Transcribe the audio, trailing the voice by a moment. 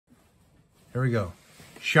Here we go.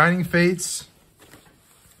 Shining Fates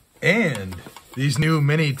and these new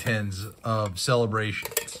mini tins of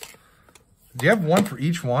Celebrations. Do you have one for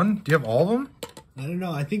each one? Do you have all of them? I don't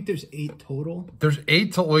know. I think there's 8 total. There's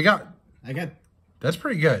 8 total. I got. That's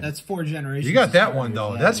pretty good. That's 4 generations. You got that one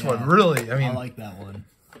though. That's what really. I mean, I like that one.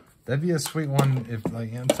 That'd be a sweet one if,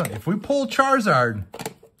 like, I'm telling you, if we pull Charizard,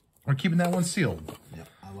 we're keeping that one sealed. Yeah,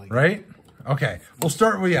 I like. Right? That. Okay. We'll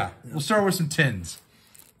start with We'll start with some tins.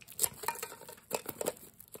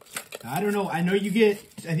 I don't know. I know you get,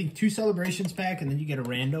 I think, 2 Celebrations pack, and then you get a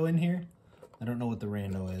rando in here. I don't know what the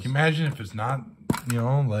rando is. Can you imagine if it's not, you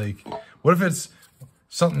know, like, what if it's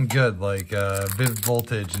something good, like Vivid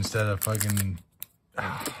Voltage instead of fucking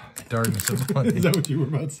Darkness of the Money? Is that what you were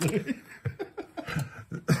about to say?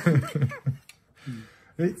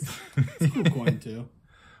 It's a cool coin, too.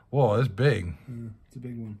 Whoa, that's big. It's a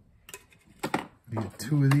big one. You get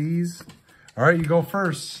 2 of these. All right, you go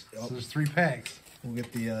first. Yep. So there's 3 packs. We'll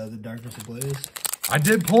get the Darkness Ablaze. I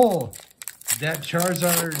did pull that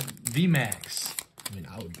Charizard VMAX. I mean,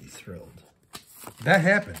 I would be thrilled. That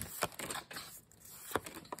happened.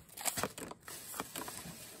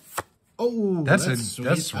 Oh, that's sweet.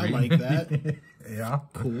 That's sweet. I like that. Yeah.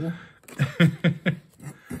 Cool.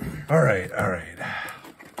 All right.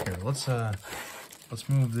 Here, let's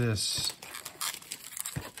move this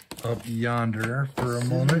up yonder for a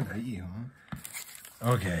moment.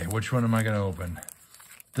 Okay, which one am I gonna open?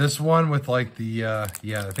 This one with like the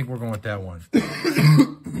yeah, I think we're going with that one.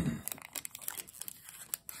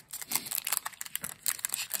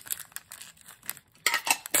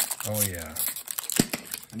 Oh yeah.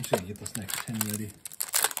 I'm just gonna get this next 10 ready.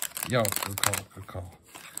 Yo, good call.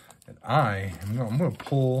 And I'm gonna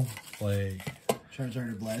pull like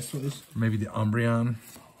Charizard or Blastoise. Maybe the Umbreon,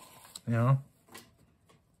 you know?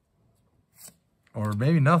 Or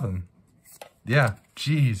maybe nothing. Yeah,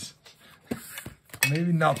 jeez.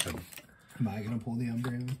 Maybe nothing. Am I gonna pull the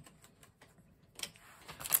Umbreon?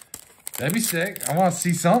 That'd be sick. I want to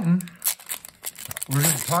see something. We're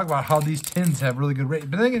going to talk about how these tins have really good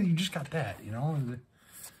rating. But then again, you just got that, you know?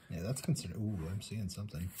 Yeah, that's considered. Ooh, I'm seeing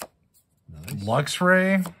something. Nice.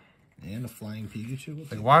 Luxray. And a flying Pikachu.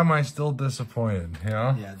 Like, why am I still disappointed, you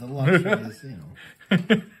know? Yeah, the Luxray is, you know.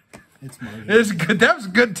 It's marginal. It's good. That was a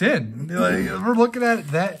good tin. Like, we're looking at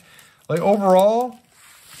that. Like, overall,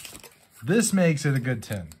 this makes it a good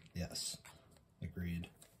tin. Yes. Agreed.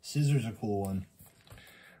 Scissors a cool one.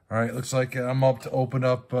 All right, looks like I'm up to open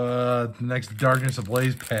up the next Darkness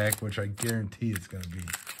Ablaze pack, which I guarantee it's going to be,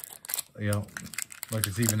 you know, like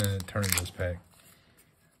it's even an Eternatus pack.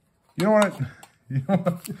 You know what?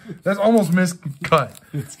 That's almost miscut.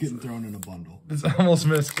 It's getting thrown in a bundle. It's almost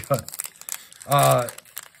miscut. I'd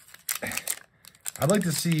like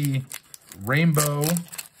to see Rainbow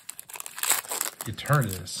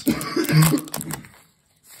Eternatus.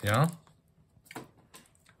 Yeah?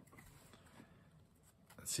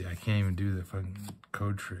 Let's see, I can't even do the fucking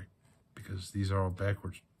code trick because these are all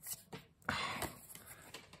backwards.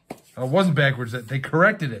 Oh, it wasn't backwards. They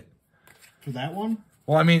corrected it. For that one?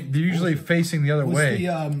 Well, I mean, they're usually facing the other way.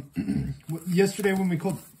 Yesterday when we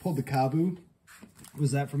pulled the Kabu,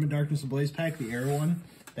 was that from a Darkness Ablaze pack, the Arrow one?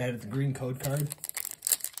 That had the green code card?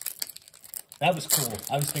 That was cool.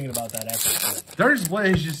 I was thinking about that after. Darkness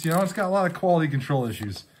Ablaze just, you know, it's got a lot of quality control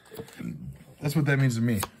issues. That's what that means to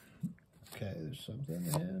me. Okay, there's something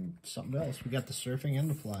and something else. We got the surfing and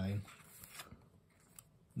the flying.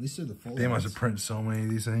 These are the full. They must have printed so many of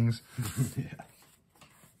these things. Yeah.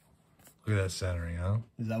 Look at that centering, huh?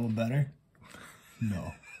 Is that one better?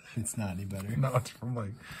 No, it's not any better. No, it's from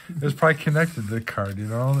like, it was probably connected to the card, you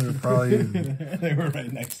know? They were probably... They were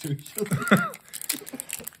right next to each other.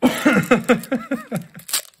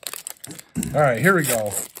 All right, here we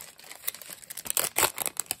go.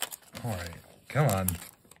 All right, come on.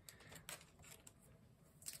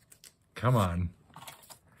 Come on.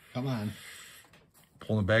 Come on.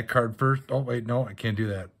 Pull the back card first. Oh, wait, no, I can't do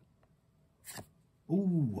that.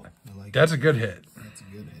 Ooh, I like That's a good hit. That's a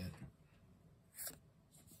good hit.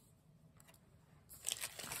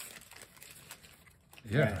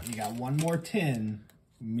 Yeah. Right, you got one more tin.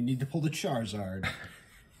 We need to pull the Charizard.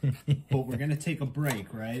 But we're going to take a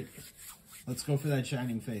break, right? Let's go for that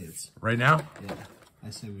Shining Fates. Right now? Yeah,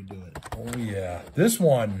 I say we do it. Oh, yeah. This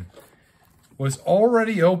one was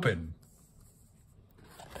already open.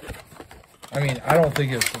 I mean, I don't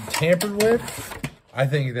think it's been tampered with. I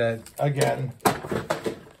think that, again,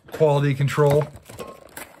 quality control.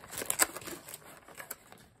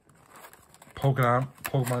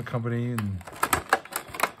 Pokemon Company and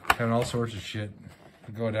having all sorts of shit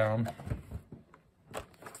to go down.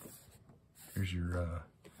 Here's your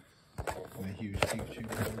my huge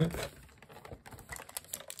Pikachu.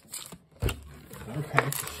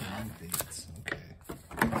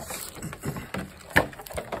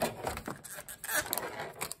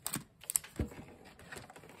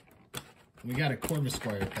 got a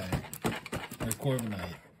Corvisquire pack. Or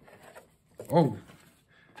Corviknight. Oh.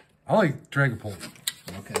 I like Dragapult.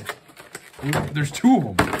 Okay. There's 2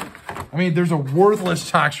 of them. I mean, there's a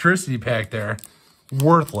worthless Toxtricity pack there.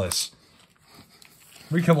 Worthless.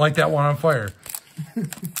 We can light that one on fire.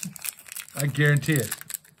 I guarantee it.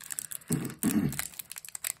 Come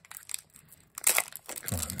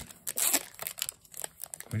on.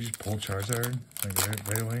 Can we just pull Charizard like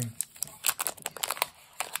right away?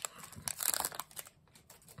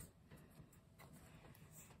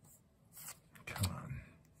 Come on.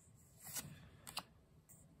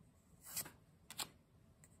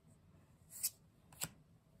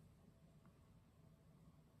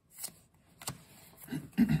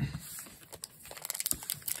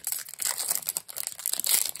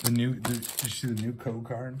 Did you see the new code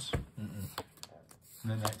cards? In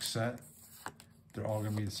the next set? They're all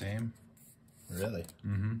going to be the same. Really?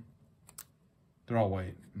 Mm-hmm. They're all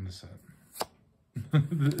white in the set.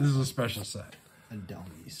 This is a special set. And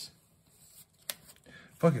dummies.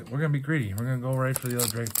 Fuck it. We're going to be greedy. We're going to go right for the other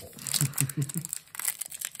Dragapult.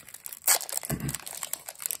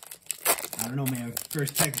 I don't know, man.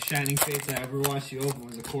 First pack of Shining Fates I ever watched you open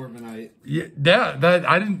was a Corviknight. Yeah, that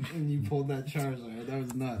I didn't... And you pulled that Charizard. That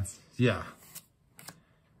was nuts. Yeah.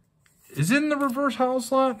 Is it in the reverse hollow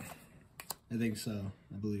slot? I think so.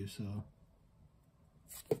 I believe so.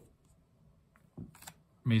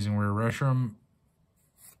 Amazing Rare Reshiram.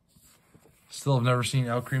 Still have never seen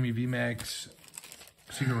Alcremie VMAX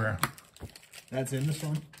Secret Rare. That's in this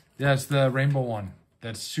one? Yeah, it's the rainbow one.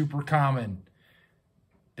 That's super common.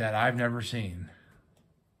 That I've never seen.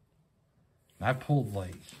 I pulled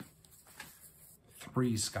like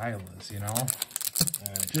 3 Skyless, you know?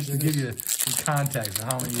 Right, just to give you some context of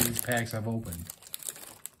how many of these packs I've opened.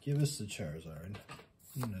 Give us the Charizard.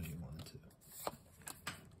 You know you wanted to.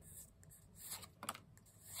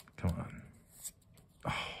 Come on.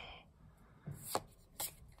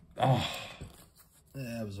 Oh.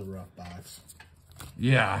 That was a rough box.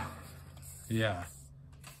 Yeah. Yeah.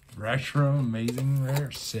 Reshiram, amazing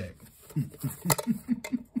rare, sick.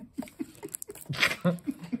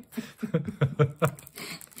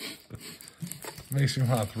 Makes me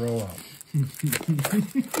want to throw up.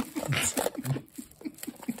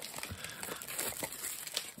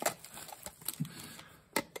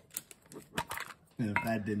 And if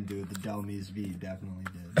that didn't do it, the Delmies V definitely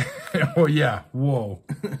did. Oh yeah, whoa.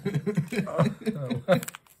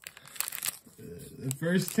 The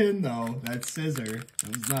first tin, though, that scissor,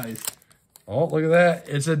 that was nice. Oh, look at that.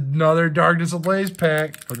 It's another Darkness Ablaze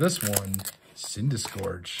pack. For this one,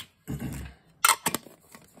 Cindiscorch.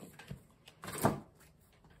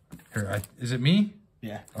 Here, is it me?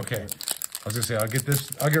 Yeah. Okay. I was going to say, I'll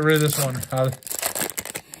get rid of this one.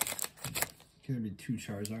 Can there be 2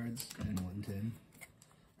 Charizards and 1 tin?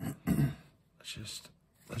 Let's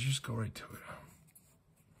just go right to it.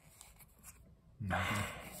 Right.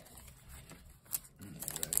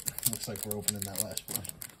 Looks like we're opening that last one.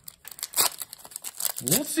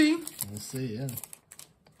 We'll see. We'll see, yeah.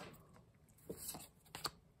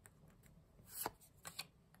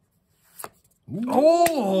 Ooh.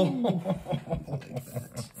 Oh! I like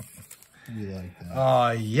that. You like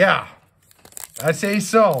that. Yeah. I say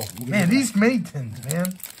so. Man, these Maytons,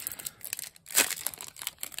 man.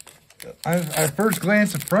 At first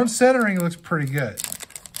glance, the front centering looks pretty good.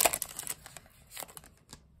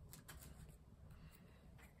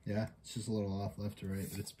 Yeah, it's just a little off left to right,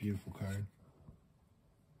 but it's a beautiful card.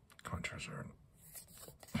 Come on, Charizard.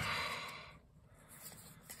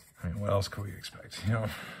 I mean, what else could we expect? You know,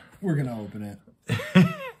 We're gonna open it.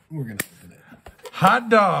 We're gonna open it. Hot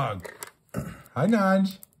dog. Hi,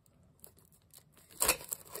 Nudge.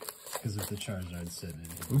 Because if the Charizard's sitting in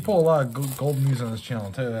here. We pull a lot of gold Mews on this channel,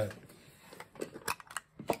 I'll tell you that.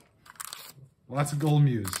 Lots of gold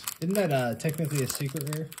Mews. Isn't that technically a secret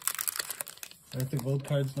rare? Aren't the gold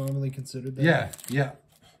cards normally considered that? Yeah, yeah.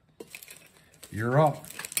 You're up.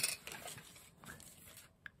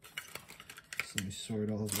 So let me sort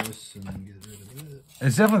all of this and then get rid of it.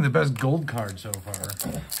 It's definitely the best gold card so far.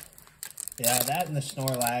 Yeah, that and the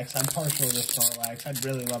Snorlax. I'm partial to the Snorlax. I'd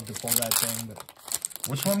really love to pull that thing, but...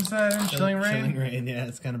 Which one's that in? Chilling Rain? Chilling Rain, yeah,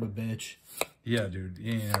 it's kind of a bitch. Yeah, dude.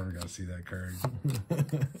 You ain't never gonna see that card.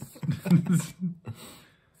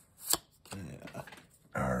 Yeah.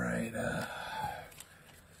 All right.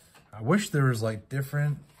 I wish there was like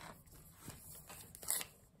different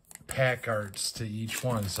pack arts to each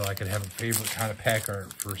one, so I could have a favorite kind of pack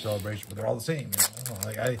art for Celebration, but they're all the same. You know?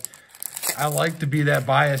 Like I like to be that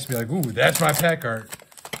biased, be like, ooh, that's my pack art.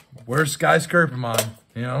 Where's Skyscrapemon?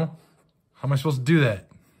 You know, how am I supposed to do that?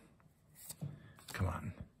 Come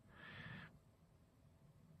on.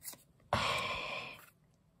 Oh.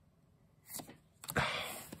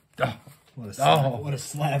 What a slap, Oh. what a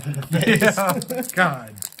slap in the face. Yeah,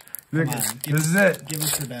 God. Come on, This is it. Give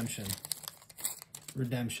us redemption.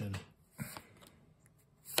 Redemption.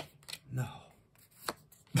 No.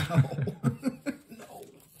 No. No.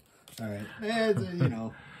 All right. You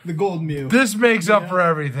know, the gold Mew. This makes up for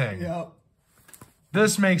everything. Yep.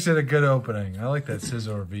 This makes it a good opening. I like that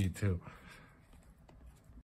Scizor V too.